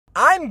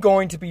I'm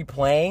going to be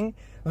playing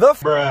the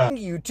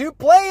YouTube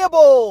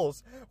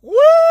Playables. Woo!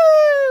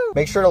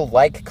 Make sure to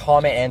like,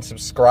 comment, and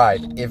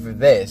subscribe if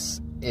this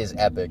is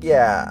epic.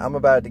 Yeah, I'm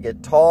about to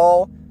get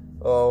tall.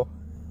 Oh.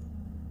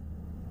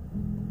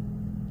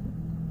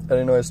 I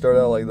didn't know I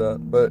started out like that.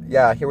 But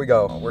yeah, here we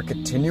go. We're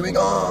continuing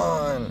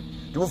on.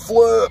 Do a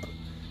flip.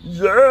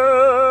 Yeah!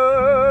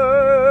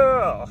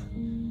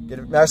 Get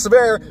it, massive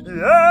air.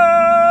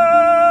 Yeah!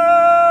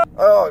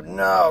 Oh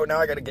no, now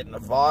I gotta get in the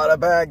Nevada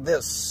bag.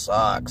 This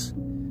sucks.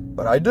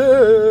 But I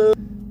did.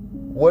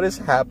 What is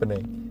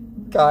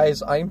happening?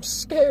 Guys, I'm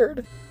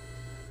scared.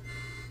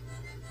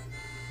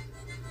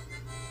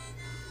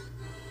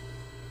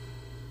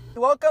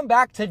 Welcome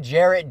back to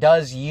Jarrett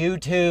Does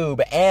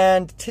YouTube.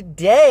 And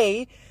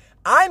today,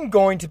 I'm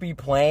going to be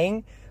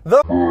playing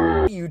the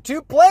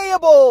YouTube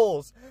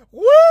Playables.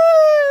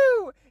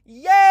 Woo!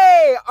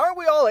 Yay! Aren't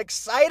we all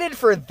excited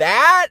for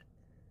that?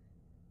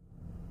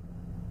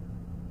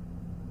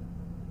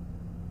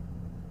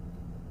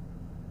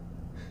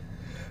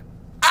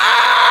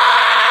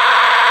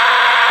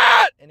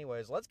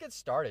 Anyways, let's get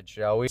started,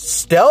 shall we?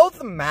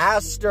 Stealth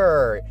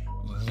Master.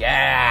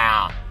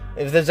 Yeah.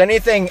 If there's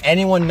anything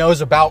anyone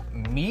knows about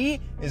me,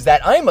 is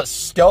that I'm a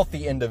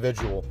stealthy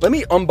individual. Let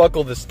me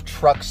unbuckle this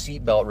truck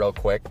seatbelt real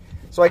quick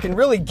so I can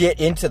really get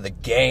into the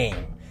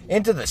game.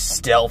 Into the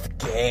stealth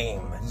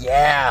game.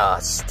 Yeah,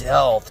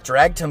 stealth.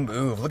 Drag to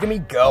move. Look at me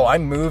go.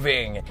 I'm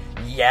moving.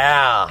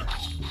 Yeah.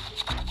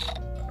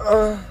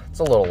 It's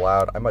a little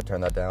loud. I might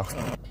turn that down.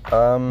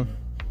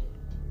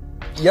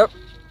 Yep.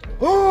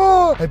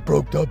 Oh, I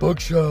broke the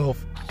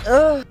bookshelf.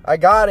 I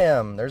got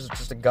him. There's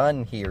just a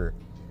gun here.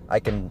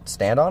 I can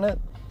stand on it?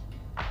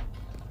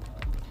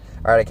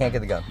 Alright, I can't get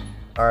the gun.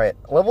 Alright,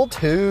 level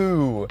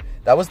 2.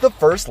 That was the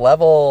first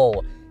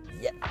level.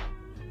 Yeah.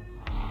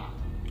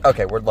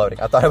 Okay, we're loading.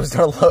 I thought I was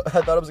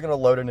gonna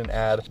load in an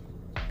ad.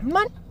 Come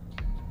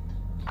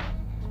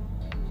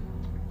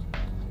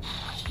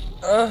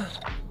on.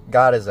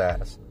 Got his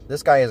ass.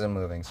 This guy isn't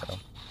moving, so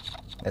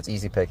it's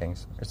easy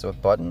pickings. There's a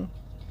button.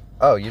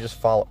 Oh, you just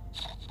follow.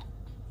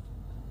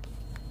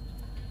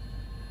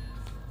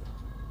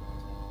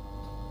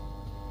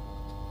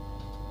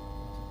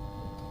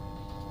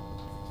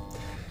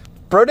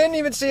 Bro didn't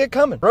even see it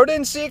coming. Bro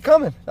didn't see it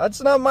coming.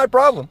 That's not my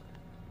problem.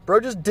 Bro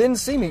just didn't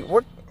see me.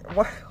 What?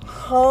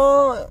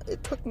 Huh?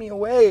 It took me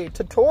away.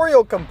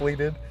 Tutorial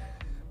completed.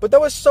 But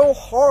that was so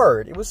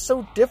hard. It was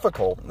so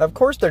difficult. Of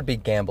course there'd be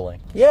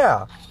gambling.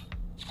 Yeah.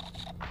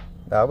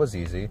 That was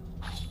easy.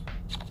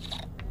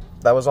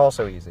 That was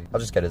also easy. I'll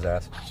just get his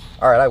ass.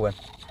 Alright, I win.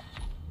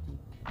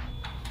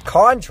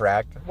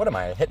 Contract? What am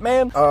I, a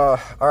hitman?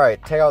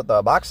 Alright, take out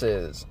the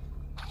boxes.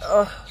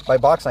 By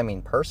box, I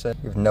mean person.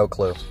 You have no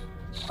clue.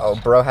 Oh,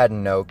 bro had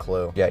no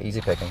clue. Yeah,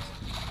 easy pickings.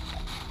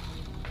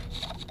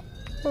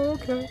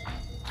 Okay.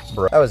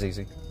 Bro, that was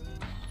easy.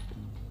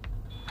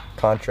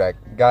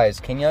 Contract. Guys,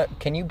 can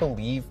you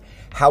believe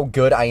how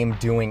good I am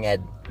doing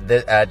at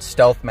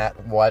stealth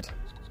what?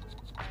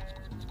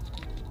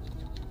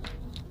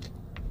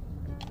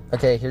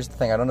 Okay, here's the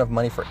thing. I don't have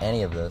money for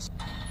any of this.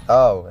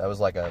 Oh, that was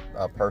like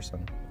a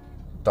person.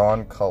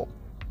 Don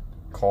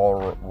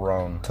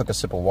Calron. Took a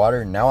sip of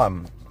water. Now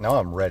I'm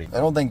ready. I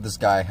don't think this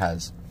guy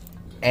has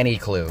any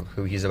clue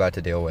who he's about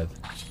to deal with.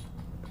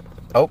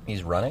 Oh,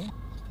 he's running.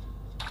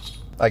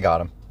 I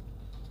got him.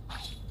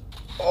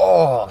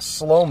 Oh,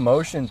 slow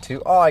motion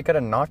too. Oh, I could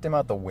have knocked him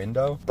out the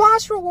window.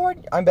 Boss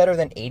reward. I'm better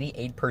than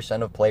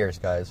 88% of players,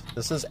 guys.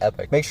 This is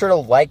epic. Make sure to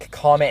like,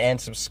 comment,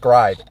 and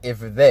subscribe if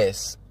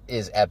this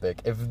is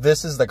epic. If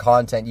this is the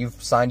content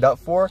you've signed up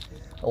for,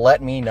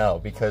 let me know,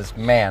 because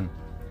man,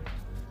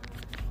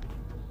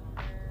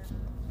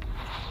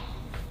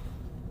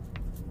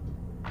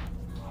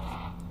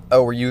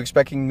 oh, were you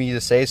expecting me to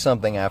say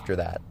something after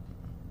that?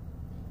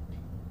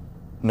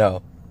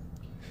 No.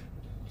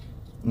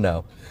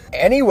 No.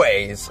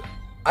 Anyways,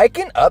 I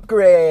can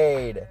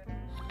upgrade.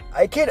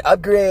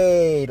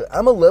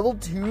 I'm a level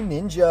 2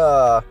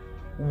 ninja.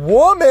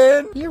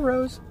 Woman.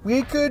 Heroes.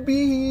 We could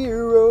be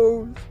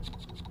heroes.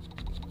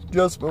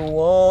 Just for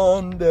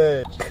one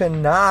day.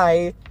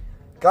 Kunai.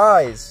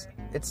 Guys,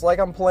 it's like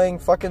I'm playing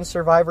fucking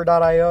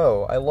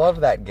Survivor.io. I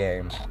love that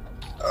game.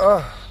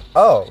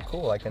 Oh,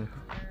 cool. I can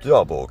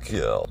double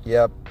kill.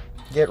 Yep.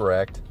 Get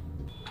wrecked.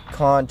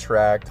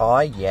 Contract.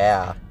 Aw,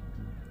 yeah.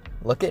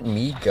 Look at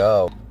me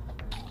go.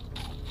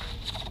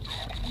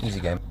 Easy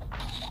game.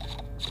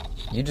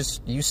 You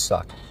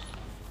suck.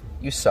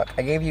 You suck.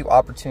 I gave you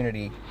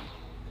opportunity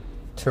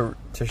to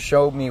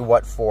show me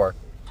what for,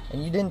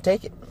 and you didn't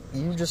take it.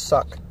 You just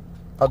suck.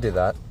 I'll do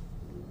that.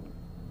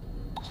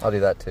 I'll do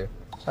that too.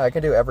 I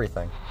can do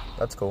everything.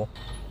 That's cool.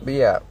 But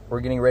yeah,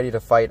 we're getting ready to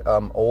fight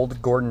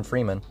old Gordon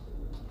Freeman.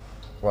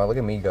 Wow, look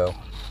at me go.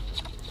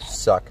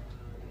 Suck.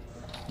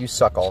 You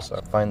suck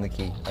also. Find the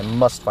key. I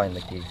must find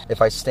the key.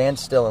 If I stand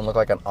still and look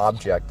like an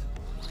object,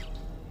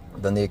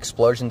 then the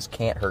explosions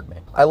can't hurt me.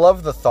 I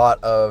love the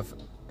thought of,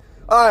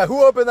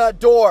 who opened that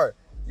door?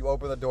 You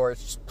open the door,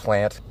 it's just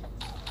plant.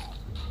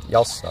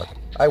 Y'all suck.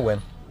 I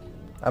win.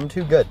 I'm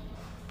too good.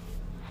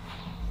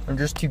 I'm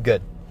just too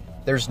good.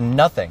 There's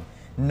nothing,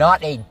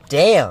 not a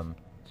damn,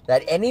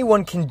 that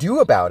anyone can do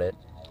about it.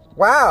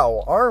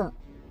 Wow,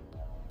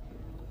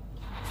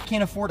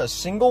 can't afford a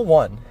single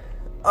one.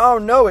 Oh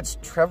no, it's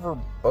Trevor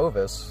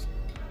Bovis.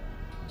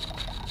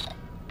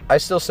 I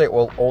still say,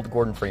 well, old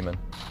Gordon Freeman.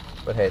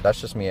 But hey, that's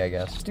just me, I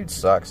guess. This dude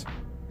sucks.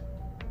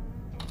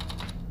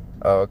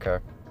 Oh, okay.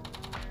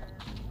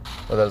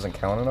 Well, that doesn't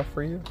count enough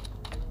for you?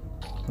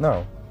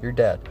 No, you're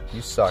dead.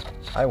 You suck.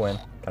 I win.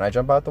 Can I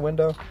jump out the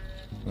window?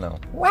 No.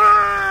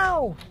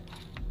 Wow!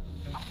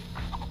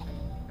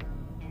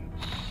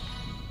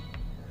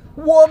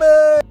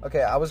 Woman!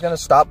 Okay, I was gonna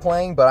stop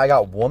playing, but I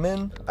got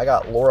woman. I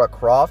got Laura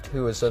Croft,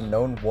 who is a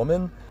known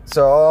woman.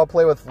 So I'll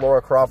play with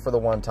Laura Croft for the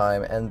one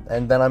time,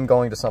 and then I'm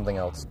going to something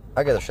else.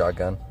 I get a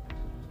shotgun.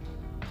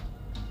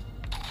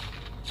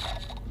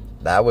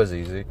 That was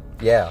easy.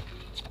 Yeah.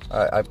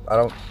 I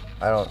don't,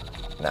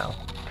 no.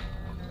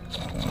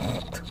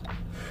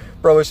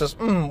 Bro, it's just,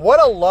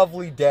 what a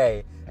lovely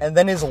day. And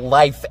then his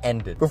life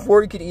ended.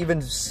 Before he could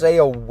even say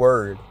a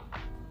word,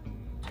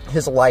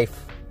 his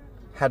life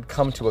had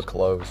come to a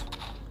close.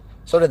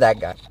 So did that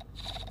guy.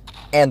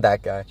 And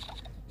that guy.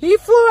 He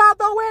flew out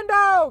the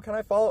window! Can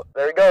I follow?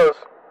 There he goes.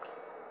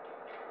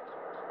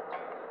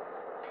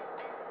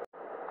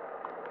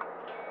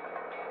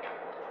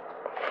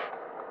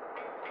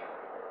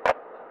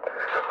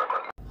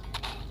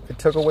 It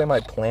took away my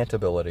plant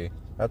ability.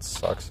 That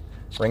sucks.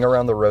 Ring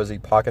around the rosy,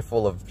 pocket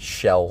full of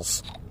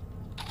shells.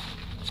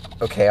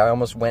 Okay, I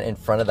almost went in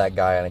front of that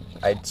guy, and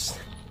I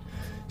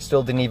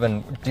still didn't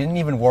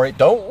even worry.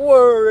 Don't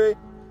worry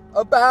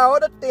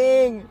about a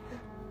thing,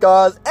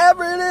 'cause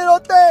every little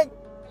thing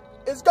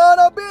is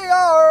gonna be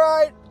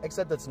alright.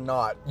 Except it's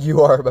not.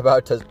 You are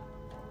about to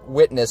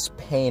witness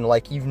pain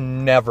like you've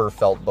never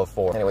felt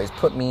before. Anyways,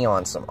 put me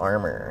on some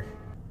armor.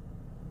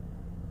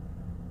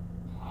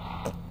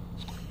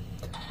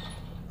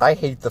 I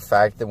hate the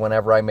fact that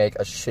whenever I make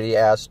a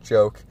shitty-ass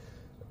joke,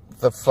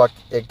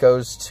 it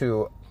goes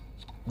to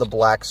the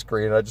black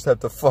screen. I just have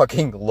to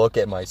fucking look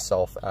at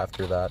myself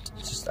after that.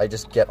 I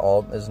just get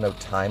there's no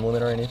time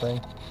limit or anything.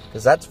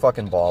 Because that's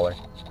fucking baller.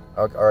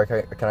 Or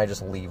can I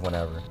just leave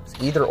whenever?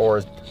 Either or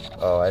is...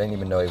 Oh, I didn't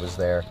even know he was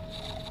there.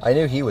 I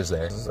knew he was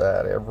there. Is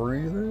that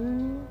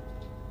everything?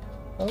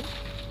 Oh.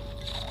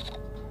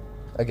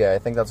 Okay, I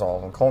think that's all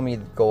of them. Call me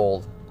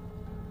gold.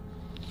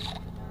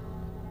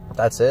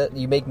 That's it?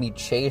 You make me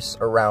chase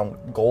around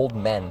gold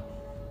men,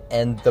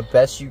 and the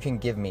best you can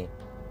give me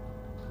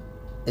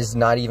is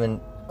not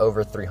even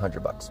over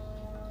 300 bucks.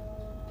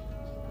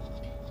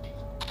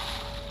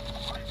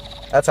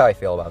 That's how I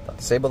feel about that.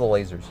 Disable the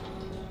lasers.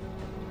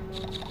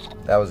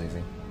 That was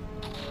easy.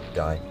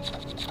 Die.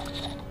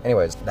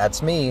 Anyways,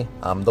 that's me.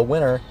 I'm the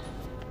winner.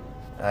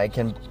 I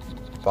can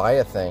buy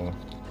a thing.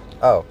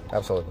 Oh,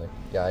 absolutely.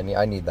 Yeah,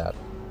 I need that.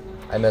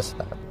 I missed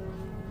that.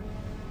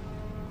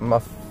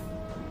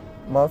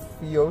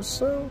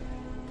 Mafioso?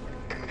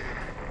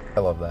 I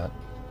love that.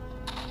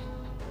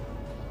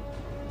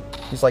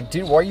 He's like,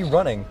 dude, why are you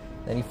running?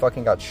 And he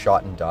fucking got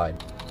shot and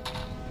died.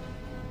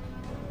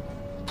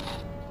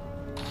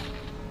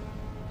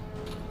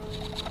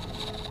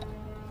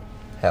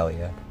 Hell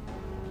yeah.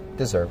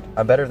 Deserved.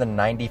 I'm better than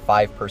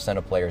 95%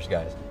 of players,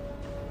 guys.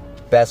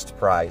 Best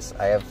prize.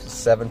 I have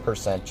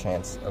 7%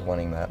 chance of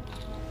winning that.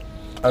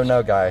 Oh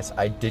no, guys.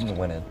 I didn't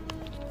win it.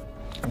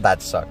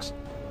 That sucks.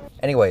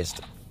 Anyways,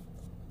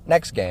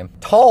 next game.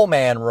 Tall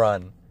Man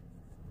Run.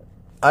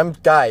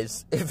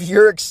 Guys, if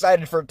you're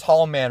excited for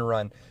Tall Man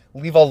Run,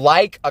 leave a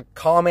like, a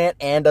comment,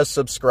 and a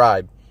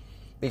subscribe.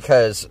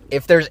 Because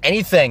if there's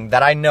anything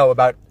that I know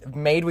about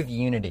Made with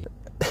Unity...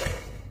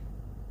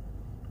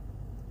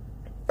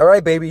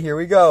 Alright, baby, here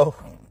we go.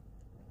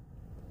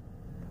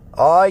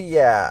 Oh,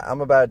 yeah.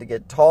 I'm about to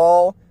get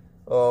tall.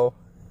 Oh.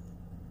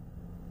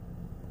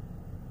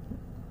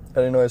 I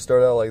didn't know I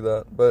started out like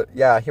that. But,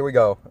 yeah, here we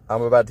go.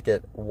 I'm about to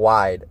get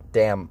wide.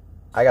 Damn.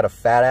 I got a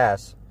fat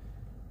ass.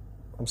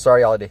 I'm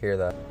sorry y'all had to hear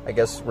that. I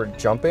guess we're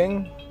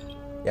jumping?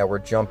 Yeah, we're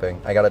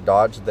jumping. I gotta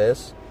dodge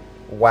this.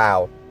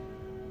 Wow.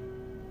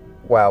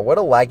 Wow, what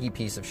a laggy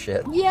piece of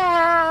shit.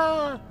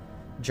 Yeah!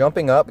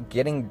 Jumping up,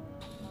 getting...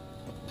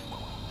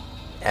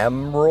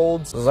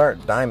 emeralds? Those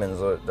aren't diamonds,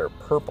 they're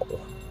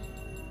purple.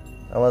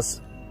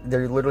 Unless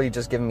they're literally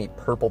just giving me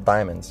purple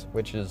diamonds,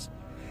 which is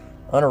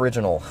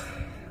unoriginal,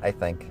 I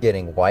think.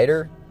 Getting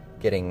wider,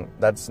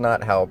 that's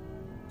not how...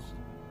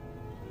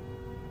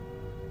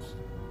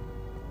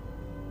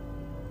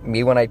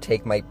 Me when I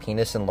take my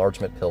penis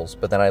enlargement pills,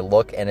 but then I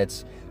look and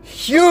it's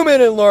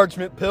human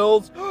enlargement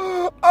pills!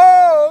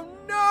 Oh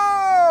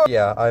no!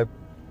 Yeah,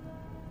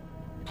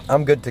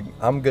 I'm good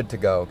to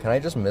go. Can I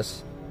just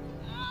miss...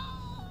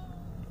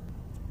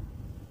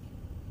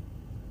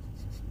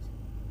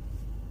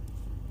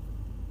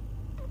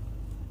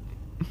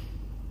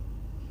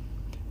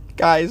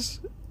 Guys,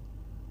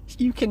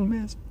 you can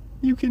miss.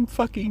 You can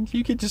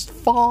just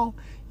fall.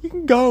 You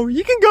can go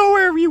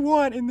wherever you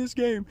want in this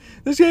game.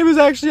 This game is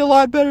actually a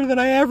lot better than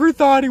I ever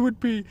thought it would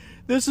be.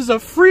 This is a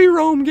free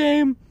roam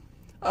game,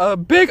 a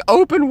big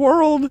open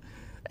world.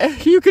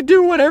 You could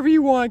do whatever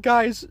you want,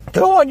 guys.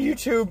 Go on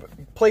YouTube,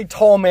 play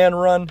Tall Man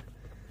Run,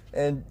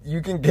 and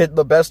you can get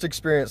the best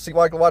experience. See,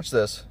 watch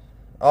this.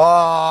 Whoa.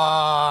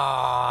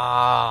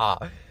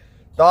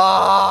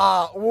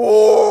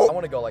 I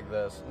want to go like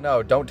this.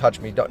 No, don't touch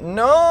me.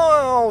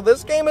 No,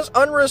 this game is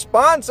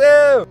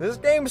unresponsive. This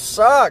game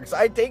sucks.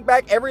 I take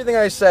back everything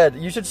I said.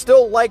 You should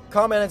still like,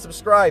 comment, and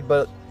subscribe,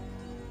 but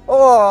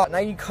oh, now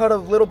you cut a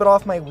little bit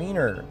off my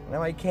wiener.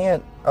 Now I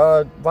can't,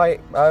 I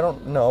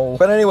don't know.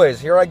 But anyways,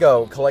 here I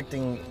go,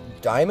 collecting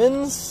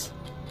diamonds,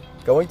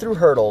 going through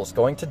hurdles,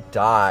 going to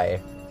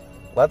die.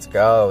 Let's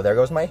go. There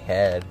goes my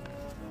head.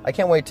 I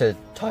can't wait to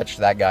touch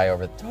that guy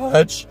over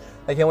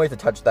I can't wait to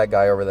touch that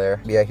guy over there.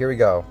 Yeah, here we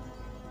go.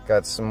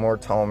 Got some more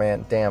tall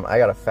man. Damn, I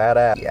got a fat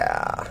ass.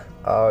 Yeah.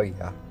 Oh,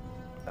 yeah.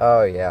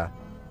 Oh, yeah.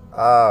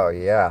 Oh,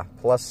 yeah.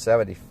 Plus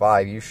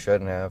 75. You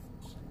shouldn't have.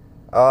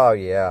 Oh,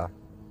 yeah.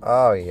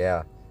 Oh,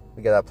 yeah.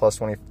 We got that plus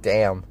 20.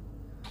 Damn.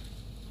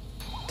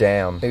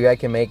 Damn. Maybe I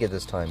can make it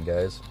this time,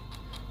 guys.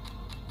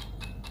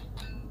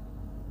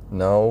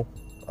 No.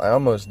 I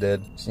almost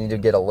did. Just need to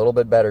get a little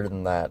bit better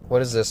than that. What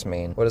does this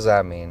mean? What does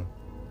that mean?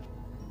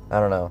 I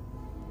don't know.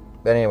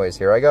 But anyways,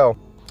 here I go.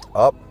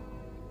 Up.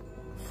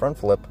 Front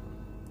flip.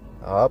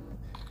 Up.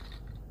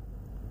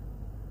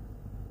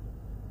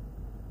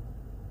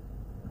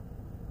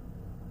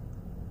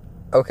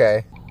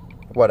 Okay.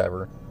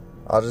 Whatever.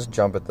 I'll just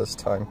jump it this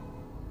time.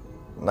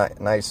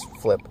 Nice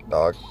flip,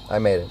 dog. I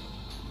made it.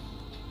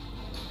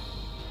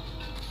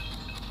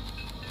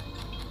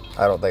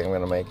 I don't think I'm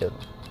gonna make it.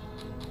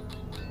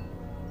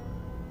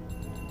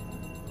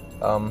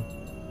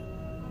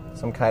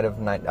 Some kind of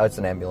night. Oh, it's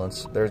an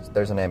ambulance.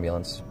 There's an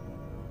ambulance.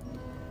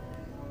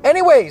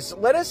 Anyways,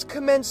 let us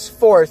commence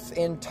forth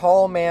in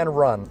Tall Man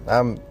Run.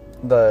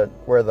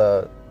 Where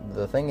the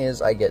thing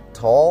is, I get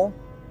tall.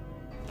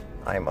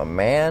 I'm a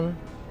man.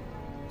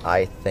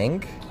 I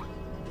think,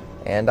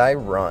 and I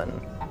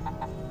run.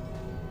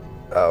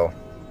 Oh.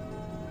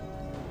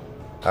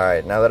 All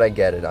right. Now that I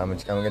get it, I'm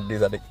gonna do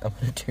that. I'm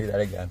gonna do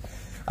that again.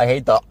 I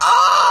hate the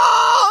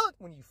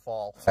when you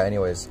fall.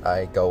 Anyways,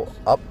 I go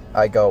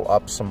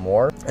up some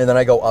more, and then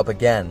I go up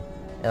again,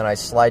 and I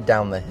slide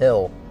down the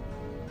hill.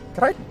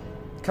 Can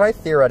I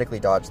theoretically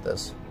dodge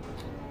this?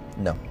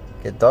 No.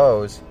 Get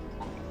those.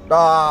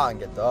 And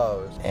get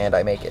those. And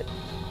I make it.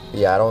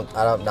 Yeah,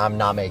 I'm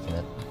not making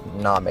it.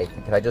 Not making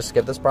it. Can I just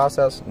skip this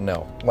process?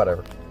 No.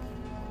 Whatever.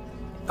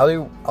 I'll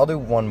do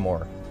one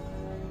more.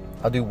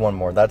 I'll do one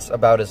more. That's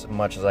about as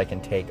much as I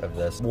can take of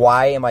this.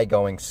 Why am I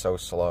going so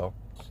slow?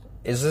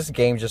 Is this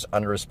game just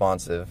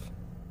unresponsive?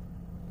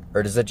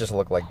 Or does it just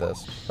look like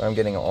this? I'm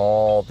getting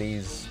all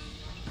these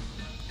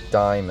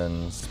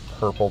diamonds.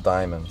 Purple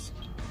diamonds.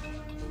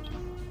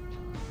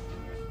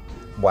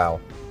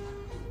 Wow.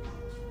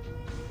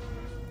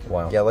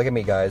 Wow. Yeah, look at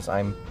me, guys.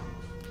 I'm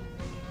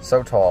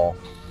so tall.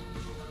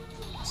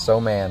 So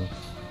man.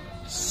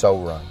 So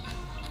run.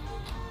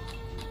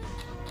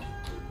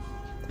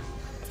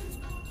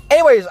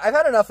 Anyways, I've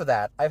had enough of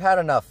that. I've had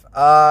enough.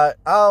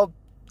 I'll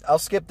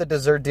skip the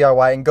dessert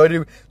DIY and go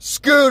to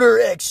Scooter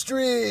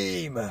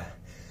Xtreme.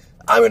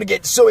 I'm gonna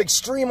get so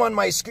extreme on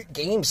my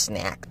game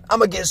snack. I'm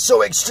gonna get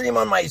so extreme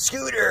on my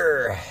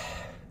scooter.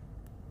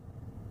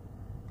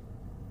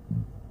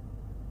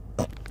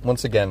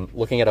 Once again,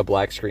 looking at a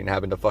black screen,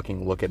 having to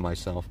fucking look at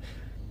myself.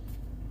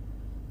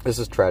 This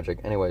is tragic.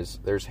 Anyways,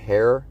 there's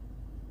hair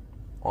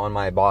on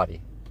my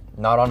body,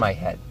 not on my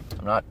head.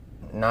 I'm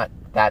not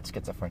that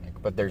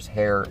schizophrenic, but there's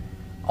hair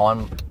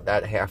on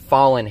that hair,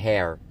 fallen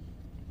hair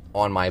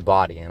on my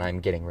body, and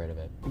I'm getting rid of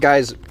it.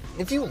 Guys,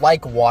 if you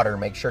like water,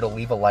 make sure to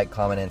leave a like,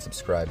 comment, and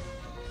subscribe.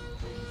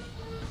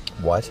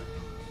 What?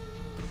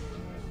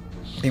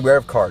 Beware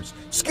of cars.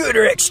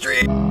 Scooter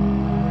Xtreme!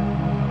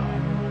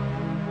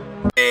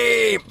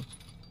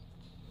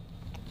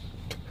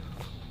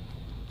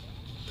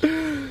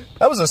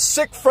 That was a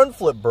sick front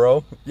flip,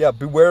 bro. Yeah,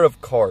 beware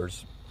of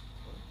cars.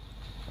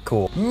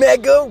 Cool.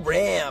 Mega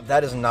ramp! That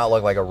does not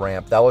look like a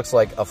ramp. That looks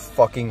like a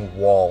fucking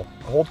wall.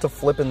 Hold to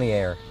flip in the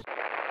air.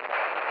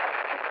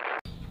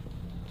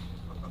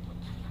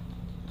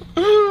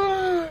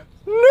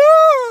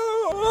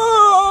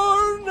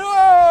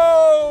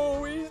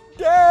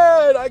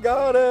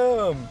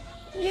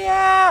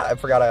 I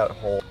forgot I had a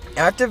hole.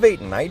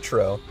 Activate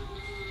nitro.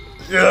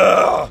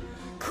 Yeah!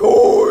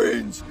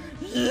 Coins!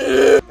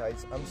 Yeah!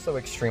 Guys, I'm so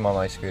extreme on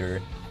my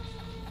scooter.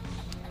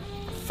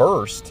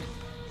 First.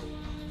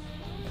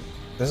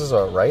 This is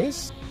a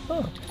race?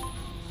 Huh.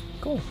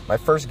 Cool. My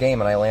first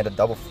game and I landed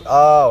double.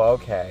 Oh,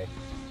 okay.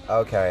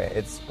 Okay,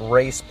 it's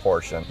race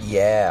portion.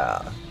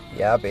 Yeah.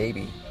 Yeah,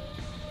 baby.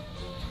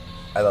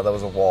 I thought that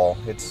was a wall.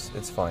 It's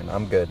fine.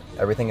 I'm good.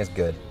 Everything is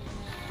good.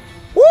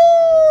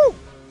 Woo!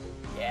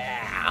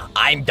 Yeah,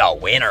 I'm the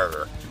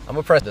winner. I'm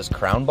gonna press this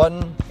crown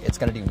button. It's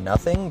gonna do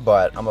nothing,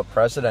 but I'm gonna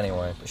press it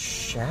anyway. The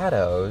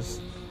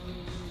shadows.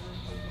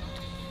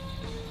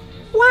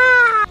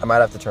 Wow! I might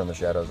have to turn the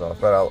shadows off,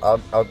 but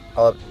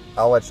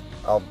I'll let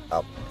you,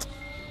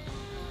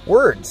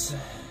 words,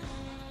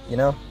 you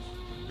know.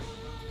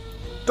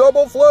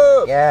 Double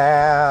flip.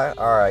 Yeah.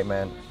 All right,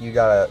 man. You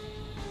gotta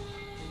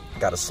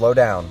slow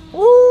down.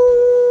 Woo!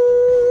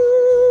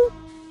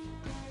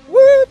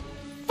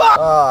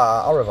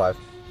 I'll revive.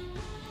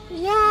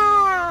 Yeah,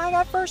 I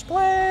got first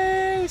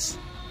place.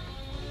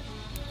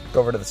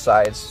 Go over to the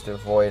sides to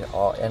avoid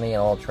any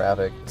and all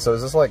traffic. So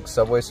is this like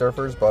Subway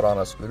Surfers, but on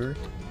a scooter?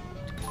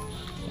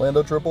 Land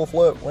a triple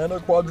flip, land a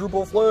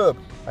quadruple flip.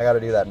 I gotta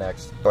do that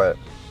next. But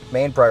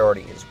main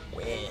priority is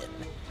win.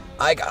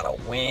 I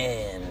gotta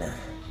win.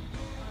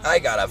 I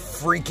gotta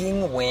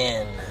freaking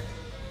win.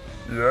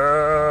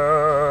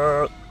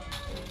 Yeah.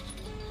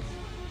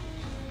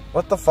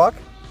 What the fuck?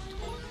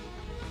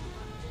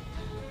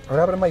 What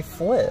happened to my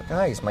flip?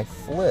 Guys, my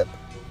flip.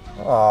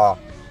 Aw.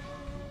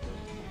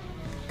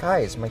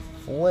 Guys, my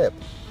flip.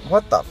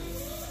 What the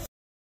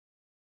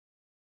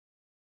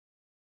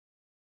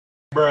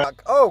Bruh.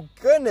 Oh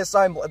goodness,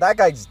 that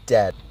guy's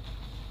dead.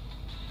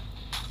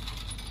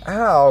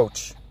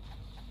 Ouch.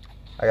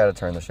 I gotta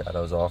turn the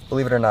shadows off.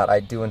 Believe it or not,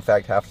 I do in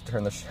fact have to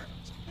turn the shadows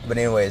off. But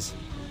anyways.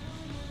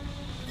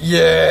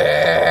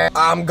 Yeah!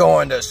 I'm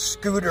going to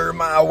scooter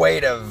my way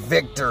to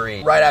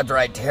victory. Right after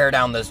I tear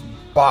down this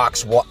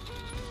box wall.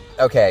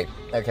 Okay,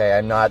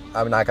 I'm not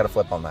gonna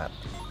flip on that.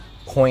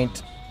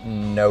 Point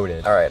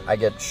noted. Alright, I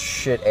get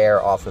shit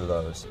air off of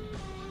those.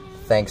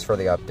 Thanks for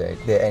the update.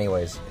 Yeah,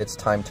 anyways, it's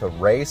time to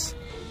race.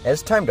 And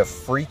it's time to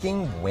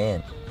freaking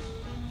win.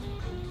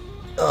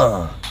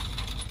 Ugh.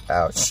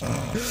 Ouch.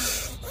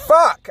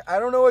 Fuck! I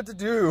don't know what to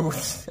do.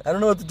 I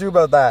don't know what to do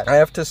about that. I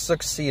have to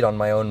succeed on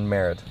my own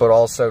merit, but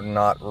also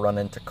not run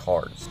into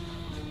cars.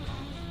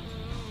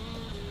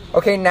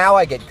 Okay, now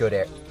I get good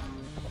air.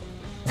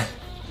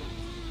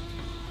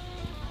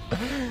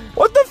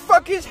 What the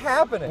fuck is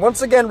happening?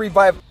 Once again,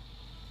 revive.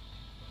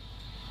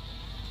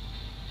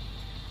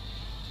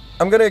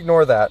 I'm gonna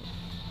ignore that.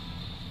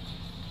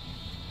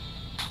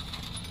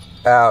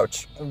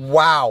 Ouch.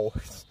 Wow.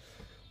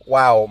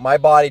 Wow, my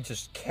body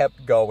just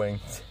kept going.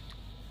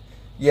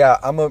 Yeah,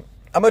 I'm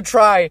gonna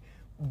try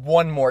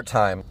one more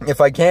time.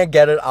 If I can't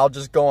get it, I'll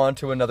just go on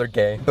to another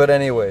game. But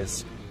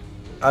anyways,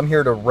 I'm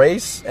here to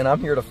race, and I'm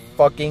here to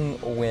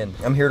fucking win.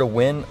 I'm here to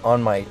win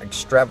on my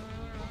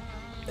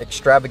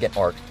extravagant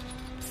arc.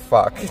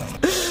 Fuck.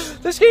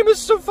 This game is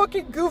so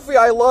fucking goofy,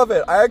 I love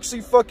it. I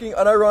actually fucking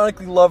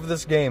unironically love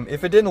this game.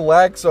 If it didn't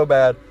lag so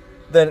bad,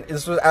 then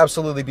this would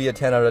absolutely be a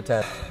 10 out of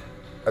 10.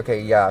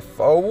 Okay, yeah.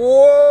 Oh,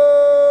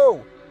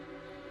 whoa!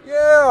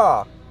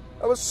 Yeah!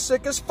 That was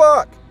sick as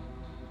fuck.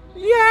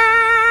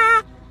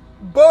 Yeah!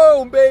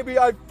 Boom, baby,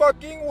 I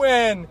fucking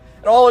win!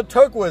 And all it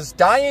took was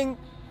dying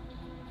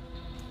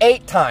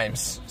 8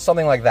 times.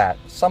 Something like that.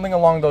 Something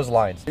along those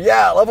lines.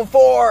 Yeah, level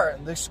 4!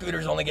 The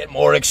scooters only get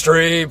more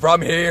extreme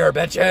from here,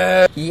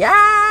 betcha!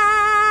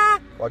 Yeah!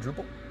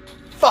 Quadruple?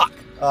 Fuck!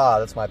 Ah,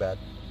 that's my bad.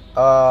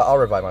 I'll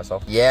revive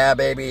myself. Yeah,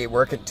 baby,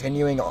 we're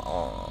continuing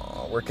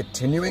on. We're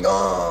continuing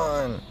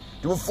on.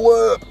 Do a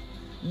flip.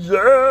 Yeah.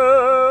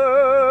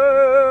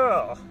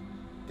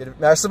 Get it,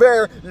 massive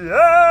air.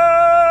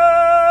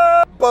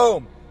 Yeah.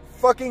 Boom.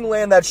 Fucking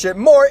land that shit.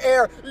 More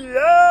air. Yeah.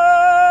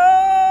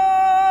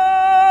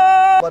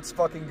 Let's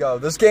fucking go.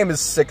 This game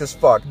is sick as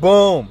fuck.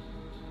 Boom.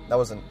 That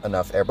wasn't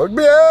enough air, but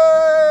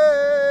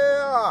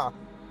yeah.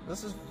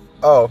 This is.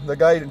 Oh, the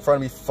guy in front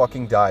of me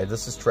fucking died.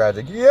 This is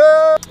tragic.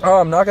 Yeah. Oh,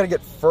 I'm not gonna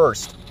get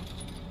first.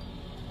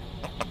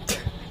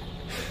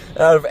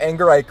 Out of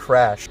anger, I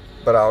crashed.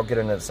 But I'll get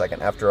in a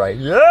second after I...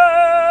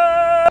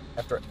 Yeah!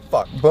 After...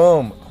 Fuck.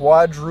 Boom.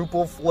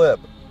 Quadruple flip.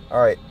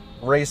 Alright.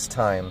 Race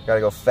time.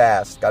 Gotta go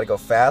fast. Gotta go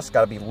fast.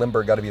 Gotta be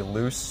limber. Gotta be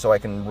loose so I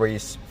can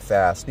race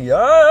fast.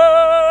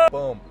 Yeah!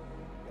 Boom.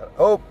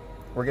 Oh.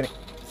 We're getting...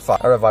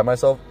 Fuck. I revive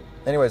myself.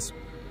 Anyways.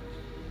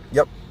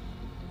 Yep.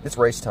 It's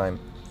race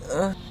time.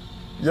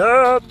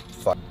 Yeah!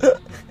 Fuck.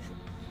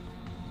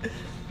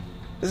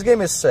 This game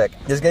is sick.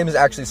 This game is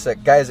actually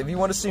sick. Guys, if you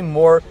want to see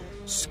more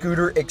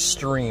Scooter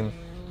Xtreme,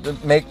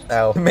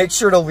 make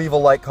sure to leave a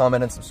like,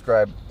 comment, and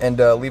subscribe, and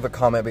leave a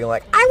comment being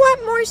like, I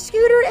want more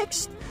Scooter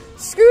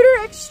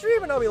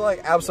Xtreme, and I'll be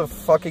like,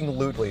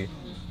 abso-fucking-lutely,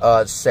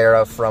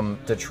 Sarah from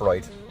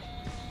Detroit.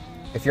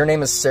 If your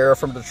name is Sarah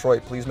from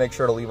Detroit, please make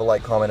sure to leave a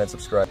like, comment, and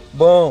subscribe.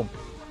 Boom,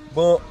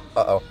 boom.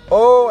 Uh-oh.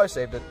 Oh, I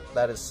saved it.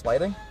 That is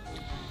sliding.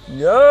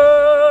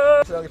 Yeah.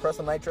 Accidentally press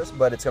the nitrous,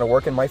 but it's gonna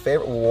work in my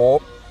favor.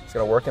 Whoa. It's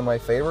gonna work in my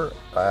favor.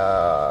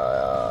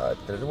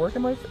 Did it work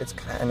in my?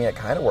 I mean, it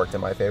kind of worked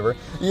in my favor.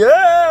 Yeah.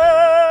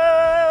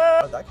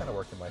 That kind of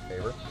worked in my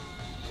favor.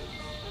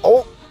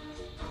 Oh.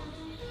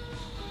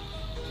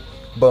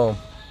 Boom.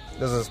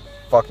 This is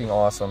fucking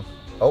awesome.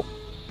 Oh.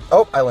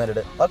 Oh, I landed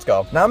it. Let's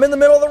go. Now I'm in the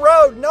middle of the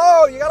road.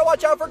 No, you gotta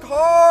watch out for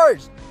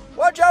cars.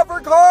 Watch out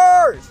for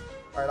cars.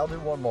 All right, I'll do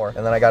one more,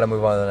 and then I gotta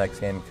move on to the next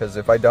game because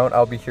if I don't,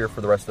 I'll be here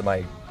for the rest of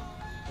my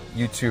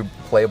YouTube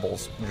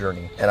Playables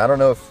journey, and I don't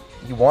know if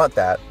you want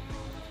that.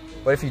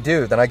 But if you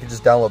do, then I could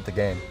just download the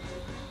game.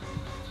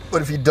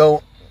 But if you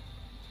don't,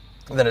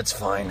 then it's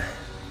fine.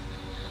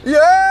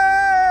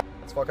 Yeah!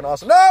 That's fucking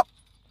awesome. No!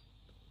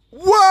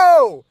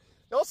 Whoa!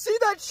 Y'all see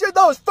that shit?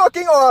 That was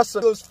fucking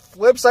awesome. Those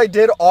flips I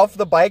did off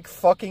the bike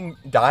fucking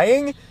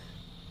dying.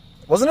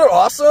 Wasn't it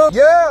awesome?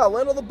 Yeah,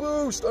 land on the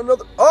boost.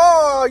 Another.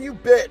 Oh, you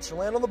bitch.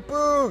 Land on the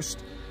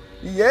boost.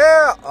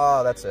 Yeah.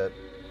 Oh, that's it.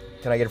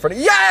 Can I get in front of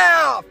you?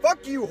 Yeah!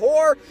 Fuck you,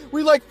 whore!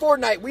 We like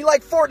Fortnite. We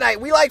like Fortnite.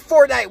 We like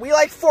Fortnite. We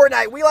like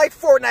Fortnite. We like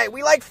Fortnite.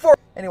 We like Fortnite.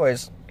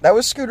 Anyways, that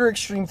was Scooter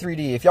Xtreme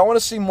 3D. If y'all want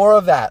to see more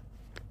of that,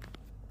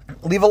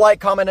 leave a like,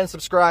 comment, and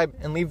subscribe,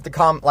 and leave the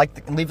comment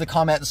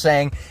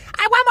saying,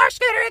 I want more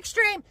Scooter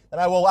Xtreme! And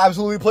I will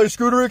absolutely play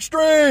Scooter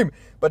Xtreme!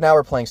 But now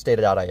we're playing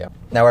State-of-IO.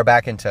 Now we're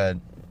back into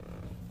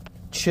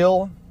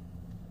chill,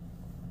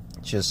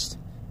 just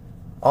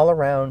all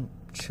around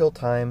chill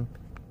time.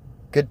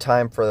 Good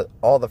time for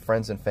all the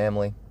friends and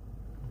family.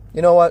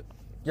 You know what?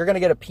 You're going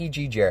to get a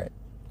PG Jarrett.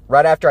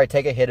 Right after I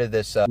take a hit of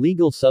this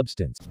legal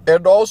substance.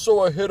 And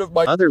also a hit of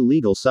my other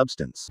legal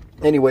substance.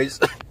 Anyways,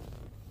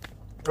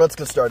 let's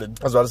get started.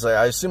 I was about to say,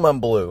 I assume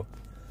I'm blue.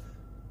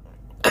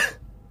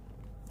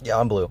 Yeah,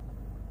 I'm blue.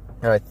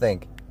 And I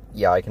think,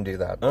 yeah, I can do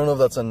that. I don't know if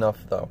that's enough,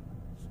 though.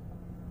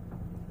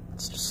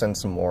 Let's just send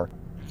some more.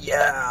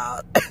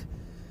 Yeah!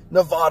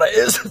 Nevada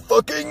is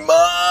fucking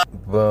mine!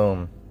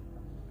 Boom.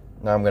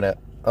 Now I'm gonna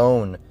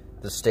own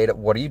the state of...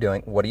 What are you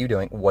doing? What are you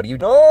doing? What are you...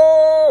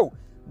 No!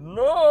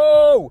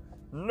 No!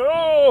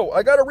 No!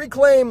 I gotta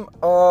reclaim,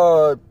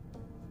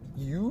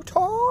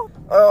 Utah?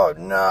 Oh,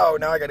 no.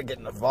 Now I gotta get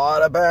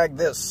Nevada back.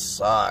 This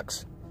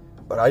sucks.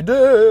 But I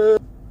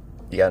did.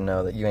 Yeah,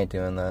 no, that you ain't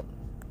doing that.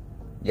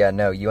 Yeah,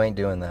 no, you ain't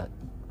doing that.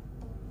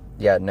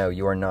 Yeah, no,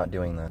 you are not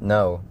doing that.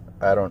 No,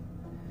 I don't...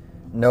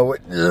 No,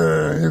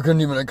 you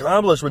couldn't even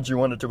accomplish what you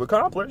wanted to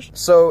accomplish.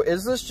 So,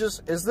 is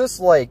this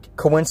like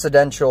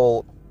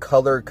coincidental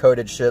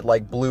color-coded shit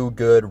like blue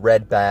good,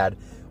 red bad?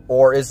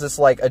 Or is this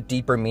like a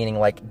deeper meaning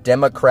like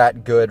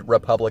Democrat good,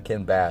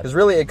 Republican bad? Because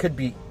really it could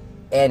be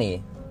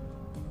any.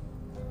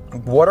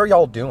 What are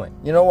y'all doing?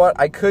 You know what?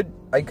 I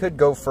could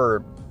go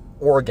for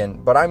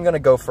Oregon, but I'm gonna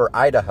go for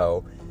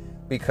Idaho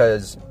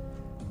because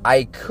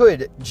I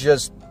could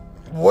just...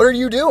 What are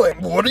you doing?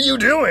 What are you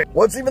doing?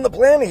 What's even the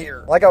plan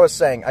here? Like I was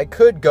saying, I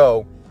could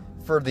go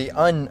for the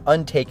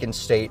untaken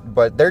state,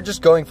 but they're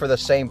just going for the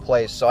same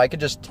place, so I could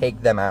just take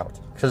them out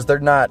because they're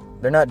not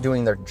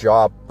doing their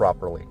job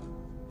properly.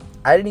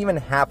 I didn't even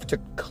have to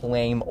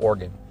claim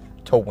Oregon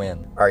to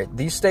win. All right,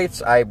 these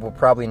states I will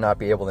probably not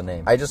be able to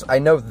name. I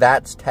know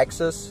that's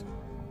Texas.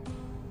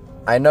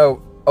 I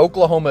know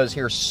Oklahoma is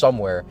here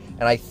somewhere,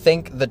 and I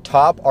think the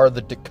top are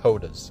the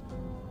Dakotas.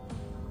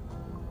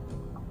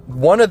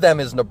 One of them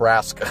is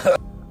Nebraska.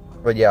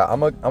 But yeah, I'm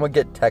gonna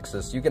get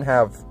Texas. You can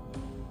have...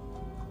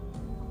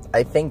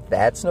 I think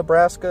that's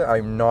Nebraska.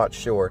 I'm not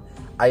sure.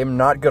 I am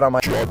not good on my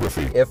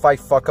geography. If I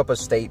fuck up a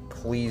state,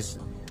 please,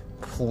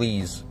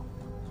 please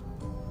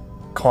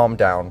calm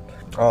down.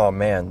 Oh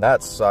man,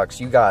 that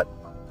sucks. You got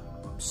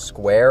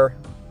Square.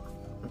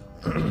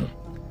 And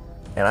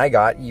I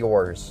got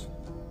yours.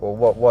 Well,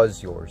 what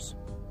was yours?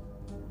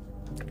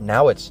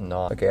 Now it's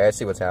not. Okay, I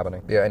see what's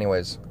happening. Yeah,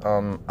 anyways,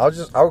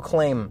 I'll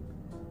claim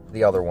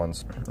the other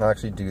ones. I'll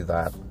actually do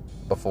that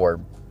before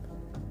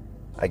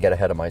I get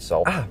ahead of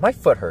myself. Ah, my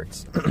foot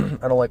hurts.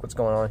 I don't like what's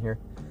going on here.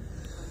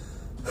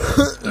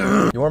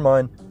 You're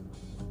mine.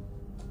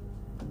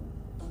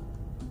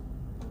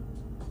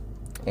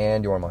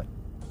 And you're mine.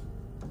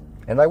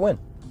 And I win.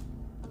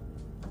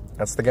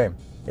 That's the game.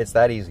 It's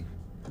that easy.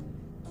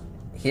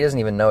 He doesn't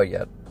even know it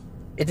yet.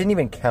 It didn't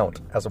even count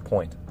as a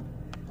point.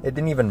 It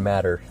didn't even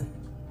matter.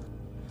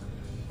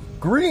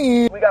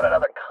 Green! We got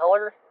another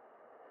color?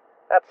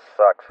 That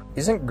sucks.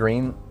 Isn't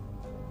green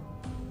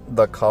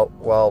the color?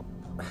 Well,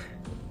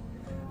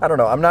 I don't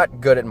know. I'm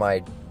not good at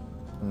my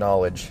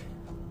knowledge.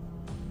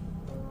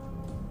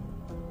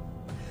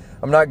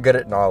 I'm not good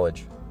at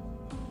knowledge.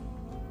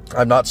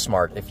 I'm not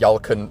smart, if y'all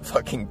couldn't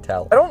fucking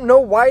tell. I don't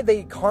know why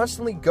they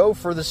constantly go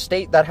for the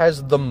state that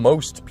has the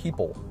most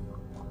people.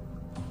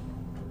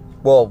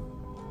 Well,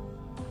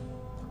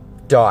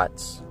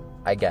 dots,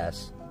 I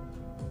guess.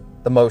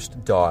 The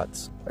most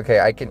dots. Okay,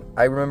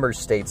 I remember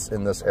states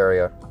in this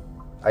area.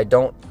 I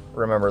don't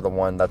remember the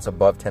one that's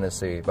above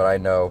Tennessee, but I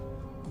know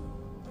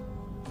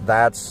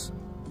that's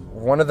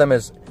one of them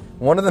is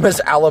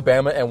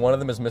Alabama and one of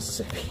them is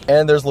Mississippi.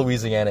 And there's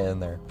Louisiana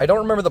in there. I don't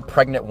remember the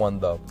pregnant one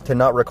though.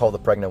 Cannot recall the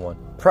pregnant one.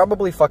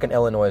 Probably fucking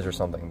Illinois or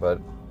something, but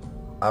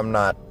I'm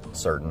not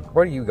certain.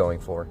 What are you going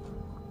for?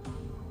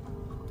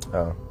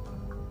 Oh.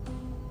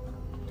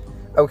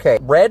 Okay,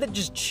 red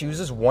just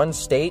chooses one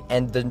state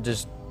and then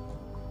just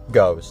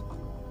goes.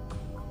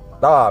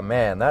 Ah,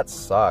 man, that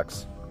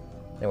sucks.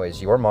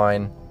 Anyways, you're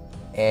mine,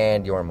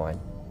 and you're mine.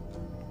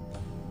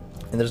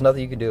 And there's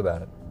nothing you can do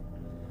about it.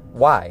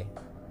 Why?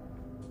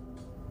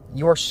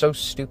 You are so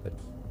stupid.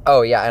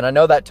 Oh, yeah, and I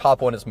know that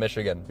top one is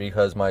Michigan,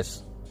 because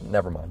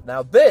never mind.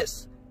 Now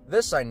this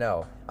I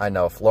know. I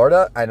know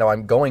Florida, I know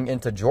I'm going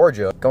into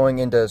Georgia, going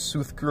into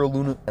South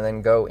Carolina, and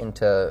then go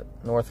into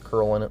North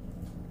Carolina.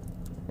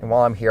 And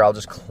while I'm here, I'll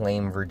just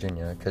claim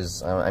Virginia,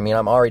 because, I mean,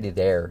 I'm already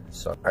there,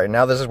 so. All right,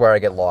 now this is where I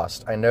get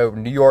lost. I know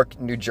New York,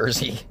 New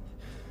Jersey.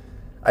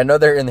 I know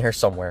they're in here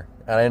somewhere.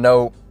 And I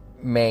know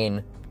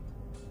Maine.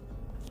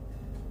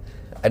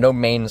 I know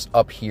Maine's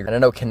up here. And I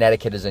know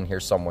Connecticut is in here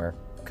somewhere,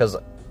 because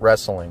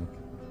wrestling.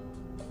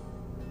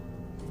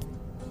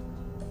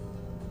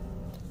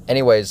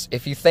 Anyways,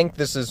 if you think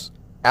this is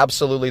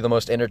absolutely the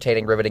most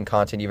entertaining, riveting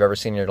content you've ever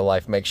seen in your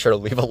life, make sure to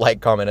leave a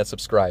like, comment, and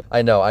subscribe.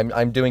 I know,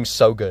 I'm doing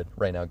so good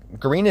right now.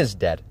 Green is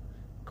dead.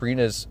 Green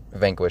is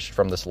vanquished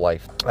from this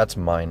life. That's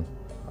mine.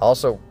 I'll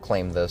also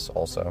claim this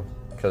also,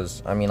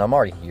 because, I mean, I'm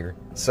already here.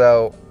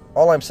 So,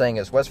 all I'm saying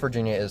is West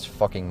Virginia is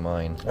fucking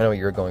mine. I know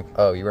you're going,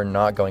 oh, you were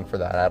not going for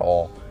that at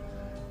all.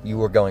 You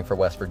were going for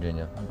West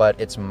Virginia, but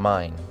it's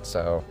mine,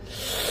 so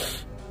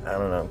I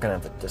don't know, I'm gonna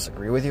have to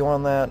disagree with you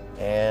on that,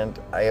 and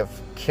I have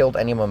killed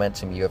any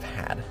momentum you have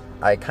had.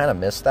 I kind of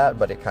missed that,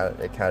 but it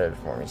counted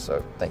for me,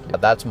 so thank you.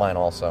 That's mine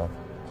also.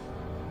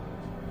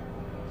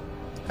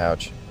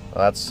 Ouch.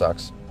 Well, that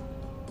sucks.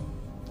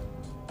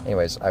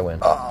 Anyways, I win.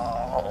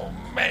 Oh,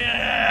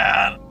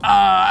 man.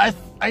 I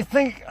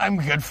think I'm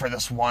good for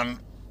this one,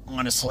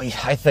 honestly.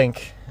 I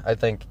think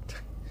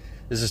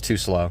this is too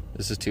slow.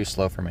 This is too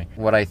slow for me.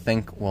 What I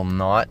think will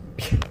not...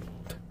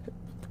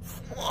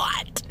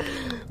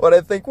 What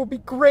I think will be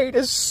great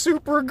is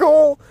super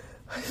goal.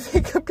 I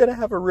think I'm gonna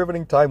have a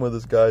riveting time with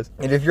this, guys.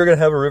 And if you're gonna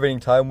have a riveting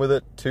time with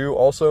it too,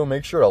 also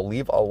make sure to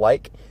leave a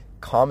like,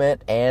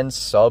 comment, and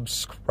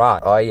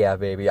subscribe. Oh yeah,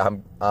 baby.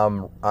 I'm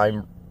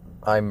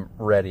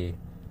ready.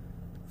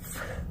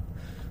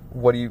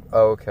 What do you...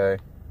 Oh, okay.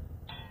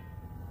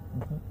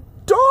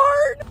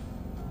 Darn!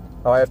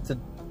 Oh, I have to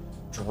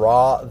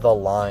draw the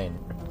line.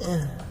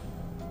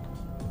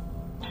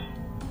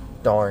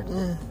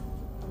 Darn.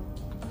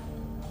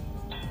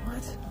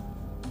 What?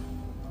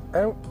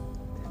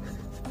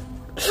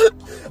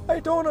 I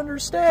don't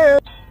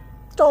understand.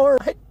 Darn,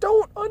 I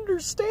don't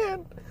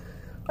understand.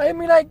 I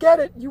mean, I get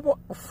it. You want...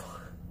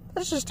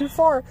 That's just too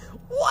far.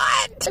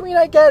 What? I mean,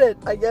 I get it.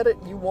 I get it.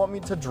 You want me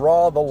to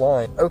draw the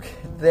line. Okay,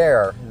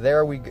 there.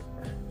 There we go.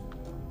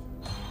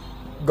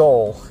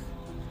 Goal.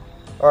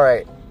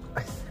 Alright.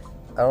 I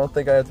don't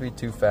think I have to be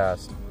too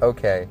fast.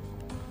 Okay.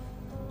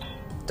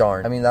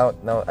 Darn. I mean,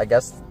 no, I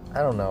guess,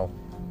 I don't know.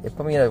 It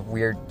put me in a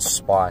weird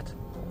spot.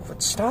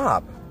 But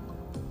stop.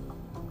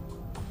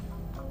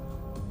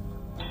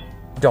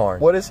 Darn.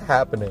 What is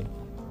happening?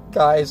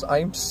 Guys,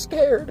 I'm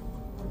scared.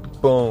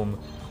 Boom.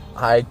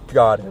 I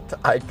got it.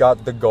 I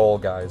got the goal,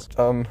 guys.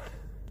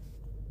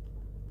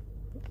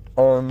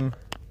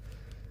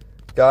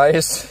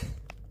 Guys.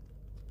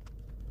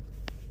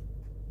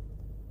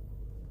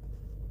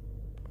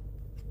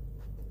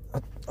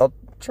 I'll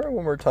try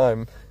one more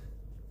time.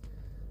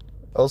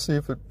 I'll see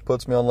if it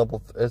puts me on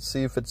level. Let's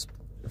see if it's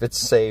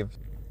saved.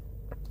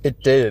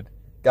 It did,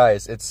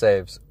 guys. It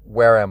saves.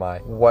 Where am I?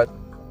 What?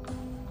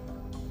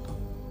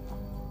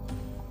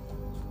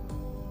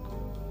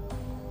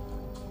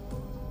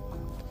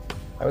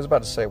 I was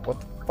about to say,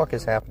 what the fuck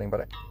is happening?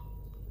 But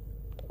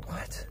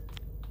what?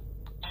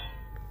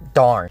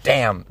 Darn.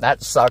 Damn.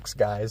 That sucks,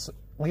 guys.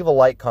 Leave a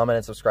like, comment,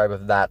 and subscribe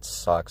if that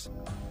sucks.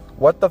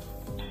 What the?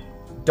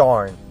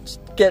 Darn.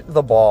 Just get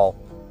the ball.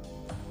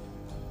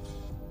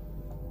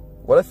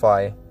 What if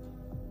I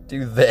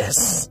do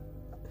this?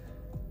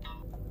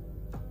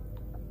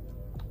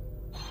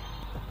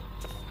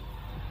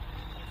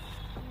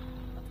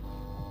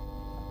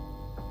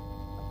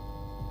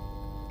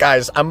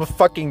 Guys, I'm a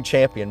fucking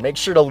champion. Make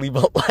sure to leave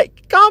a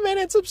like, comment,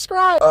 and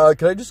subscribe.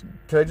 Can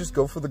I just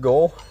go for the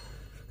goal?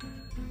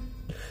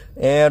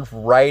 And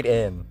right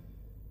in.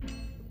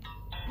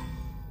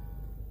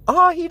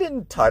 Oh, he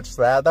didn't touch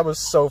that. That was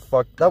so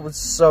that was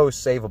so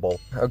savable.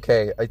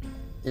 Okay,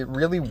 it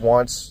really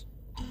wants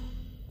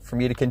for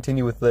me to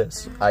continue with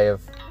this. I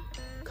have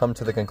come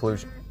to the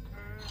conclusion.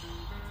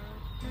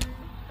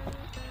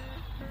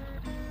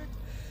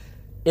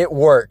 It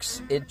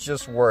works. It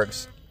just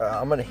works.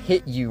 I'm gonna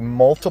hit you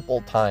multiple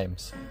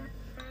times,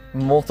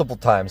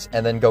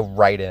 and then go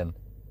right in.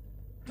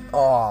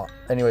 Oh,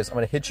 anyways, I'm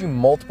gonna hit you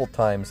multiple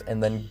times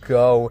and then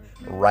go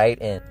right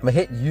in. I'm gonna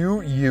hit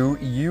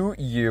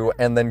you,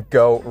 and then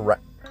go right.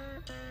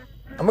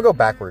 I'm gonna go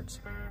backwards.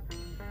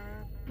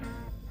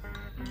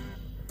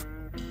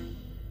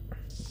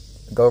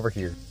 Go over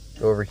here.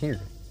 Go over here.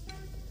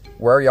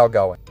 Where are y'all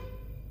going?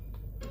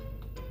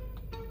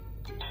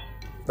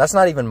 That's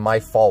not even my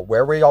fault.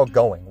 Where were y'all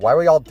going? Why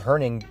were y'all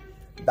turning?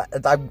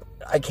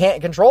 I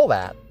can't control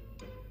that.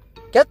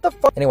 Get the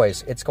fuck.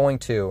 Anyways, it's going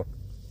to.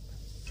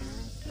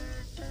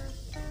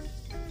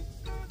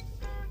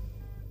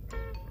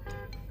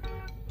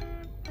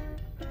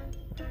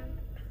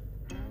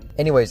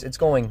 Anyways, it's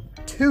going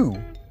to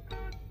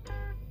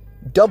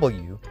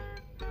W.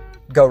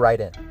 Go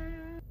right in.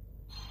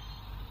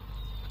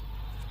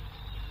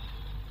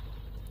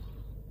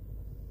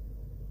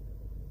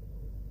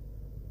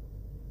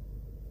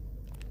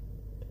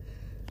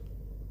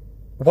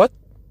 What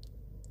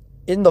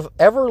in the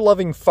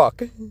ever-loving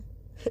fuck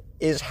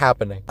is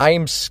happening? I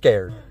am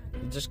scared.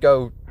 Just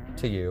go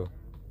to you.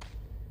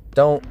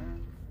 Don't...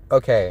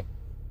 Okay.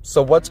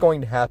 So what's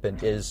going to happen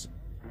is...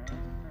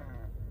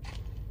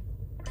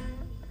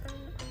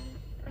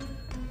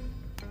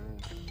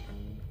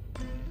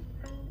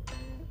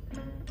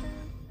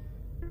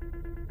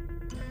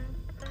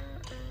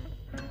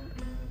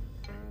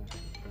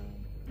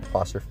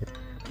 Apostrophe.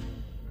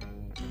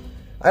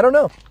 I don't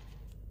know.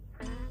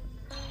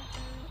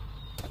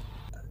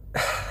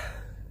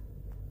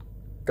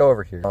 Go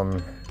over here.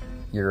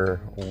 You're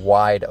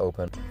wide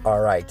open. All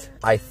right.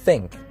 I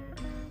think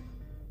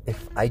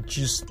if I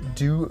just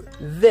do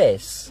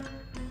this,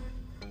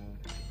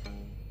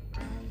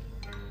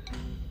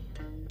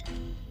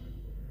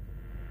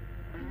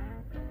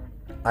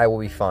 I will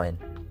be fine.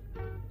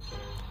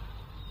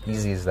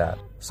 Easy as that.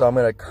 So I'm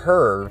gonna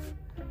curve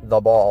the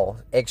ball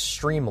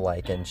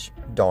extreme-like and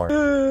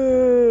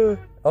darn.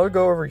 I'll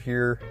go over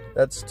here.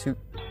 That's too.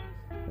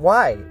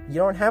 Why? You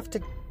don't have to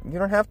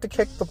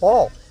kick the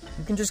ball.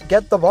 You can just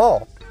get the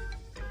ball.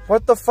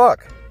 What the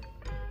fuck?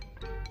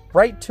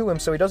 Right to him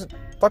so he doesn't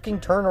fucking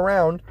turn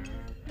around.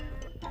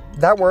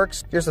 That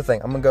works. Here's the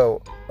thing. I'm gonna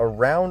go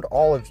around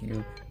all of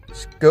you,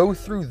 just go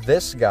through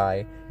this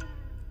guy,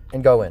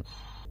 and go in.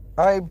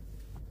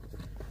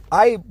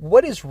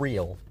 What is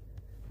real?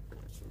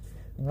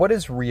 What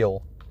is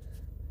real?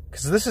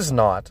 Because this is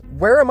not.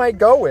 Where am I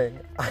going?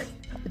 I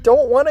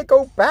don't want to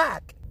go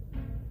back.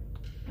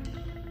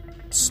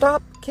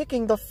 Stop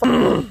kicking the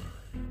fuck.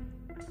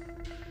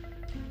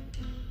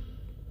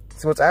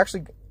 So it's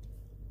actually...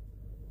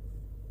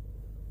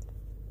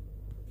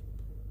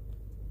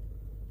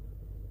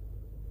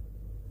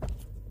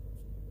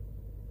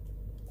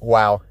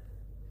 Wow.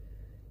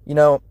 You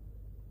know,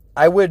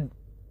 I would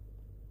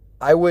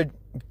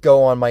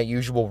go on my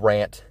usual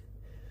rant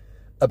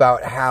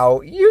about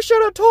how, you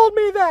should have told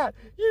me that!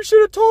 You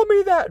should have told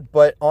me that!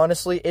 But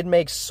honestly, it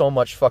makes so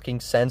much fucking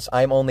sense.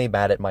 I'm only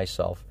mad at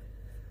myself.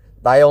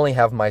 I only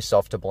have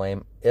myself to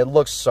blame. It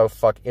looks so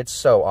it's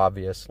so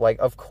obvious. Like,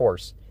 of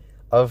course.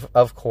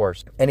 Of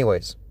course.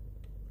 Anyways.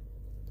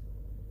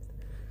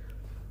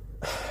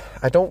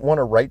 I don't want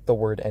to write the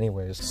word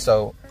anyways.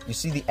 So, you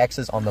see the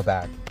X's on the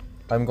back.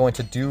 I'm going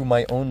to do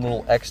my own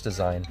little X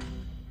design.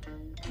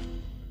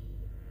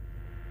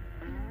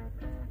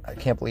 I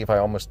can't believe I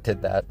almost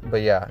did that.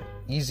 But yeah,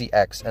 easy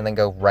X and then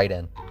go right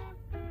in.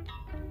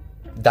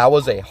 That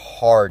was a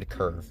hard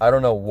curve. I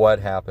don't know what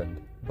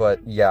happened. But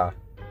yeah.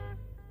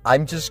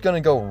 I'm just going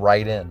to go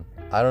right in.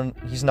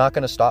 He's not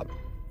going to stop.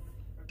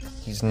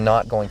 He's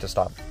not going to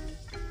stop.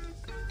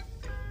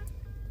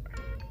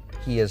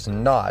 He is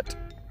not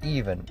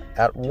even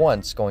at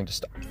once going to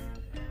stop.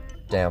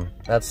 Damn,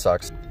 that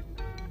sucks.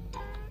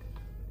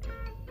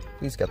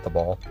 Please get the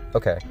ball.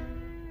 Okay.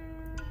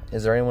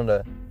 Is there anyone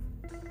to...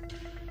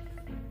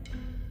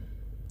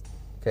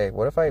 Okay,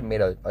 what if I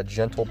made a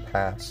gentle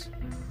pass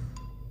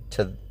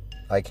to...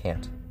 I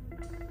can't.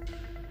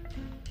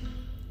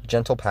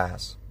 Gentle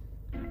pass.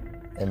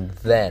 And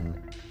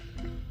then...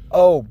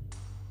 Oh,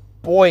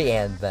 boy,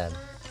 and then.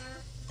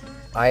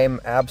 I am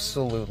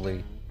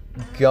absolutely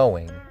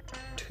going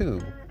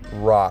to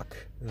rock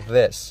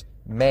this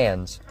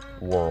man's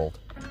world.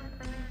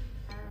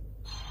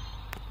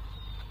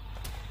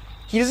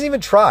 He doesn't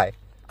even try.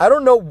 I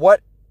don't know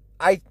what...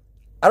 I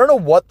don't know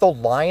what the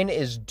line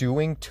is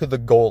doing to the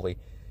goalie.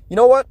 You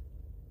know what?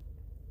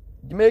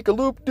 You make a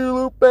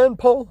loop-de-loop and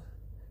pull,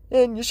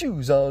 and your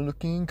shoes are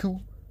looking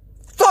cool.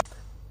 Fuck!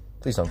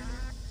 Please don't.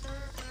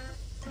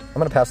 I'm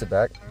gonna pass it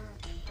back.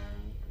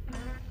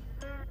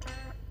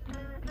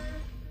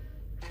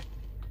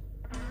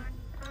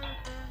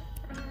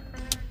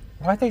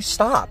 Why'd they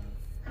stop?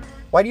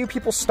 Why do you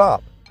people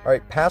stop?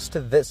 Alright, pass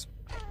to this.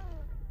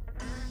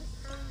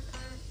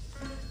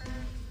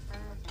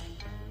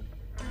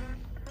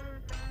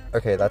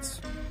 Okay, that's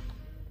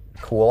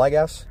cool, I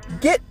guess.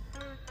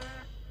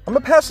 I'm gonna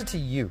pass it to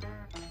you.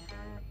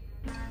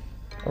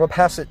 I'm gonna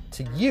pass it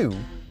to you.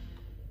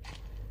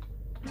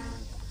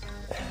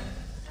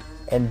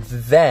 And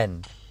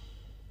then...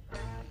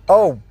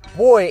 Oh,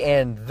 boy,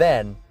 and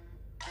then...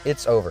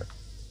 It's over.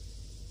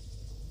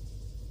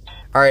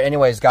 Alright,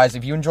 anyways, guys,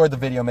 if you enjoyed the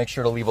video, make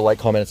sure to leave a like,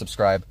 comment, and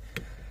subscribe.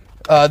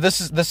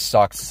 This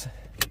sucks.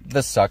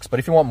 This sucks, but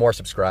if you want more,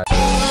 subscribe.